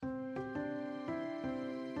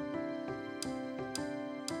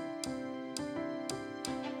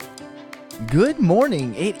Good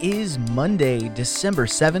morning. It is Monday, December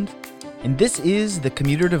 7th, and this is the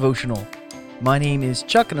Commuter Devotional. My name is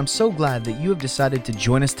Chuck, and I'm so glad that you have decided to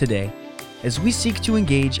join us today as we seek to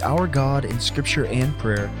engage our God in Scripture and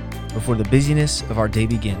prayer before the busyness of our day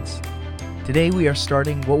begins. Today we are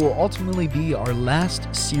starting what will ultimately be our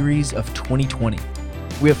last series of 2020.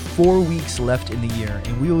 We have 4 weeks left in the year,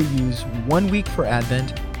 and we will use 1 week for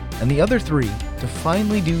Advent and the other 3 to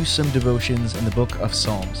finally do some devotions in the book of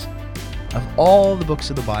Psalms. Of all the books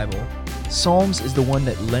of the Bible, Psalms is the one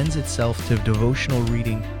that lends itself to devotional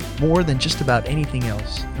reading more than just about anything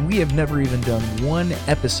else, and we have never even done one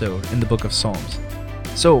episode in the book of Psalms.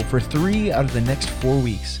 So for 3 out of the next 4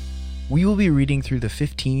 weeks, we will be reading through the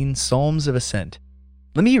 15 Psalms of Ascent.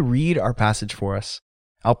 Let me read our passage for us.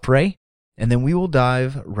 I'll pray, and then we will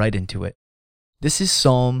dive right into it. This is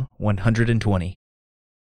Psalm 120.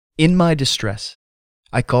 In my distress,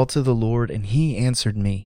 I called to the Lord, and He answered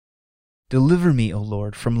me. Deliver me, O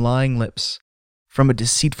Lord, from lying lips, from a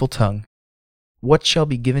deceitful tongue. What shall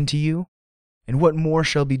be given to you? And what more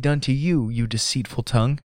shall be done to you, you deceitful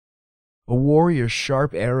tongue? A warrior's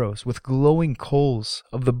sharp arrows with glowing coals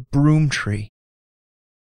of the broom tree.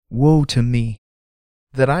 Woe to me,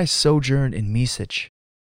 that I sojourn in Mesech,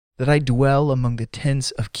 that I dwell among the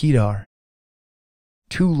tents of Kedar.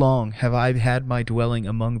 Too long have I had my dwelling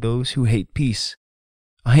among those who hate peace.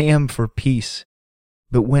 I am for peace.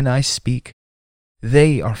 But when I speak,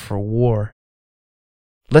 they are for war.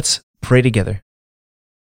 Let's pray together.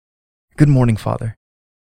 Good morning, Father.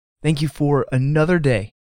 Thank you for another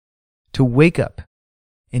day to wake up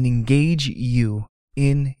and engage you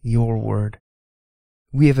in your word.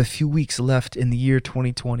 We have a few weeks left in the year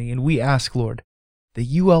 2020, and we ask, Lord, that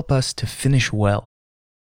you help us to finish well.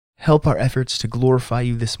 Help our efforts to glorify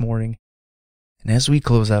you this morning, and as we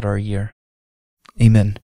close out our year.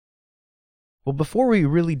 Amen. Well, before we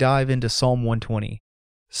really dive into Psalm 120,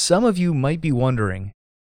 some of you might be wondering,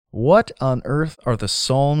 what on earth are the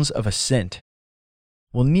Psalms of Ascent?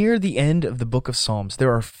 Well, near the end of the book of Psalms,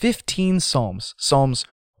 there are 15 Psalms, Psalms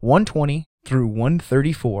 120 through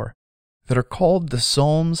 134, that are called the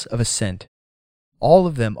Psalms of Ascent. All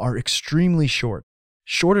of them are extremely short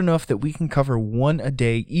enough that we can cover one a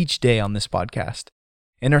day each day on this podcast,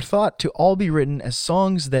 and are thought to all be written as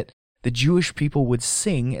songs that the Jewish people would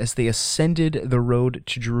sing as they ascended the road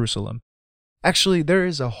to Jerusalem. Actually, there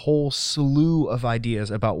is a whole slew of ideas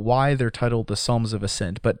about why they're titled the Psalms of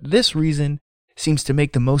Ascent, but this reason seems to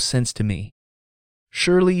make the most sense to me.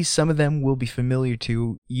 Surely some of them will be familiar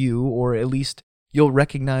to you, or at least you'll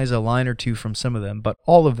recognize a line or two from some of them, but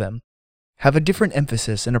all of them have a different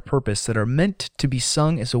emphasis and a purpose that are meant to be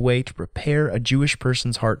sung as a way to prepare a Jewish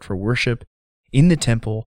person's heart for worship in the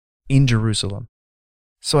temple in Jerusalem.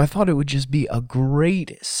 So I thought it would just be a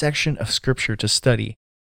great section of Scripture to study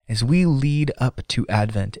as we lead up to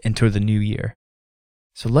Advent and to the new year.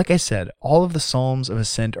 So like I said, all of the Psalms of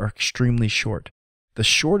Ascent are extremely short. The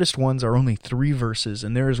shortest ones are only 3 verses,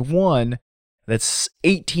 and there is one that's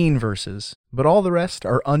 18 verses, but all the rest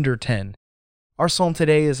are under 10. Our psalm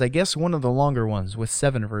today is, I guess, one of the longer ones with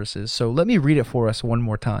 7 verses, so let me read it for us one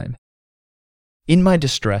more time. In my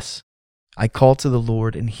distress, I called to the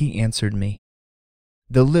Lord, and He answered me.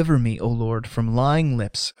 Deliver me, O Lord, from lying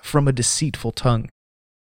lips, from a deceitful tongue.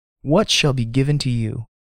 What shall be given to you,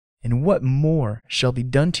 and what more shall be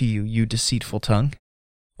done to you, you deceitful tongue?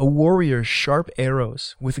 A warrior's sharp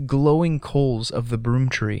arrows with glowing coals of the broom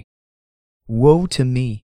tree. Woe to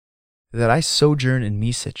me, that I sojourn in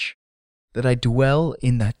Mesech, that I dwell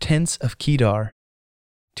in the tents of Kedar.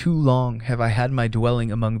 Too long have I had my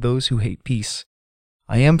dwelling among those who hate peace.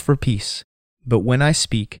 I am for peace, but when I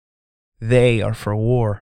speak, they are for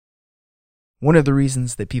war. One of the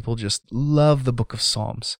reasons that people just love the book of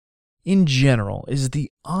Psalms, in general, is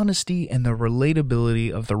the honesty and the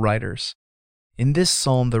relatability of the writers. In this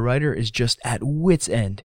psalm, the writer is just at wit's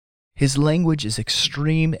end. His language is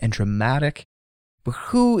extreme and dramatic, but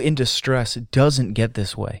who in distress doesn't get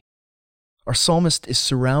this way? Our psalmist is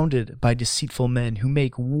surrounded by deceitful men who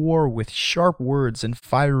make war with sharp words and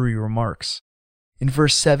fiery remarks. In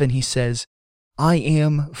verse 7, he says, I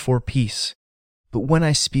am for peace, but when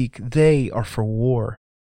I speak, they are for war.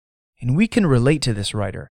 And we can relate to this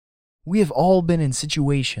writer. We have all been in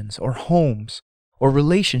situations or homes or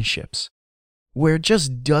relationships where it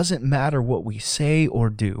just doesn't matter what we say or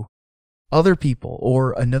do. Other people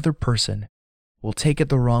or another person will take it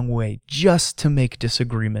the wrong way just to make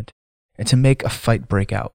disagreement and to make a fight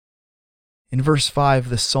break out. In verse 5,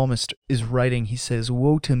 the psalmist is writing, he says,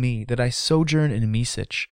 Woe to me that I sojourn in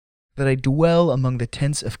Mesech, that I dwell among the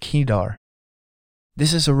tents of Kedar.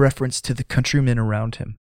 This is a reference to the countrymen around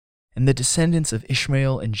him. and the descendants of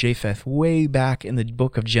Ishmael and Japheth way back in the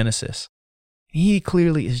book of Genesis. He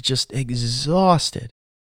clearly is just exhausted.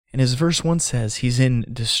 And as verse 1 says, he's in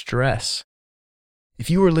distress. If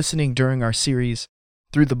you were listening during our series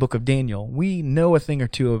through the book of Daniel, we know a thing or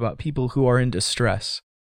two about people who are in distress.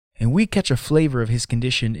 And we catch a flavor of his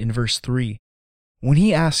condition in verse 3, when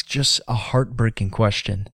he asks just a heartbreaking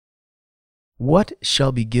question. What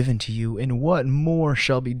shall be given to you, and what more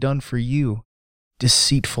shall be done for you,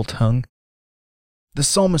 deceitful tongue? The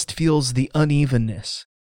psalmist feels the unevenness,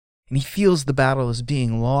 and he feels the battle is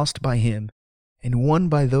being lost by him and won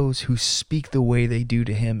by those who speak the way they do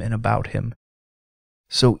to him and about him.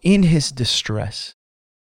 So in his distress,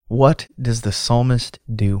 what does the psalmist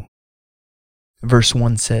do? Verse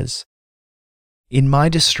 1 says, "In my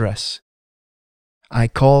distress, I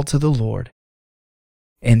called to the Lord,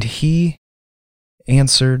 and he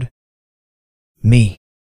answered me."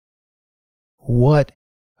 What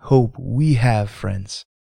hope we have, friends,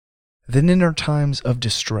 that in our times of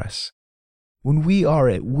distress, when we are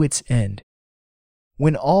at wit's end,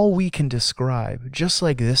 when all we can describe, just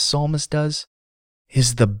like this psalmist does,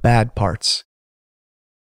 is the bad parts,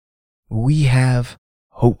 we have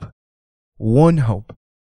hope. One hope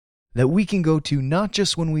that we can go to not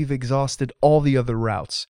just when we've exhausted all the other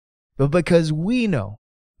routes, but because we know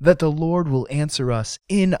that the Lord will answer us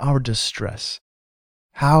in our distress.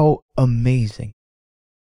 How amazing.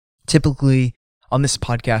 Typically, on this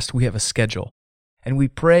podcast, we have a schedule, and we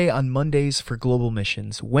pray on Mondays for global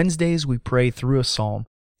missions. Wednesdays, we pray through a psalm,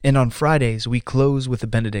 and on Fridays, we close with a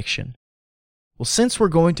benediction. Well, since we're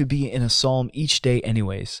going to be in a psalm each day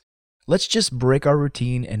anyways, let's just break our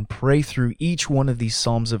routine and pray through each one of these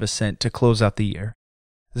psalms of ascent to close out the year.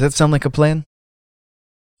 Does that sound like a plan?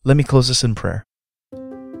 Let me close this in prayer.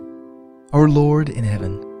 Our Lord in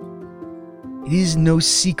heaven, it is no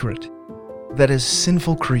secret that as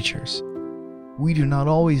sinful creatures, we do not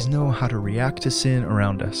always know how to react to sin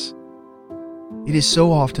around us. It is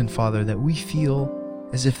so often, Father, that we feel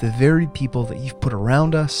as if the very people that you've put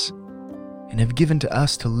around us and have given to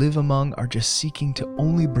us to live among are just seeking to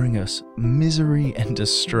only bring us misery and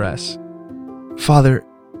distress. Father,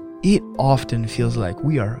 it often feels like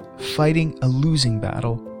we are fighting a losing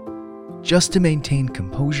battle just to maintain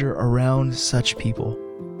composure around such people.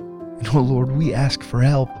 And oh Lord, we ask for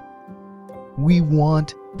help. We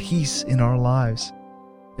want peace in our lives,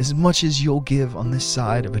 as much as you'll give on this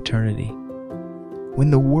side of eternity.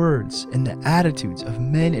 When the words and the attitudes of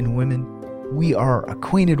men and women we are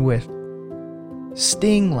acquainted with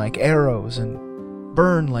sting like arrows and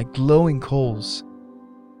burn like glowing coals,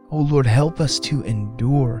 oh Lord, help us to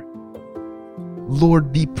endure.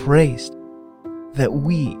 Lord, be praised that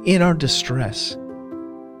we, in our distress,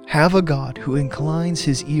 have a God who inclines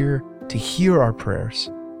his ear to hear our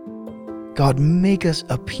prayers. God, make us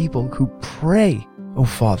a people who pray, O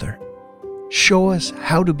Father. Show us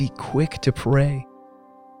how to be quick to pray,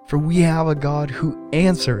 for we have a God who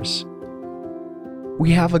answers.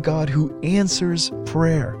 We have a God who answers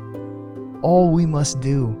prayer. All we must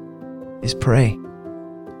do is pray.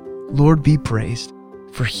 Lord, be praised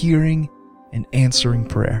for hearing and answering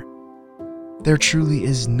prayer. There truly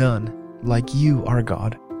is none like you, our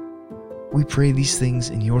God. We pray these things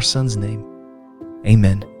in your Son's name.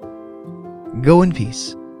 Amen. Go in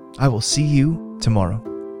peace. I will see you tomorrow.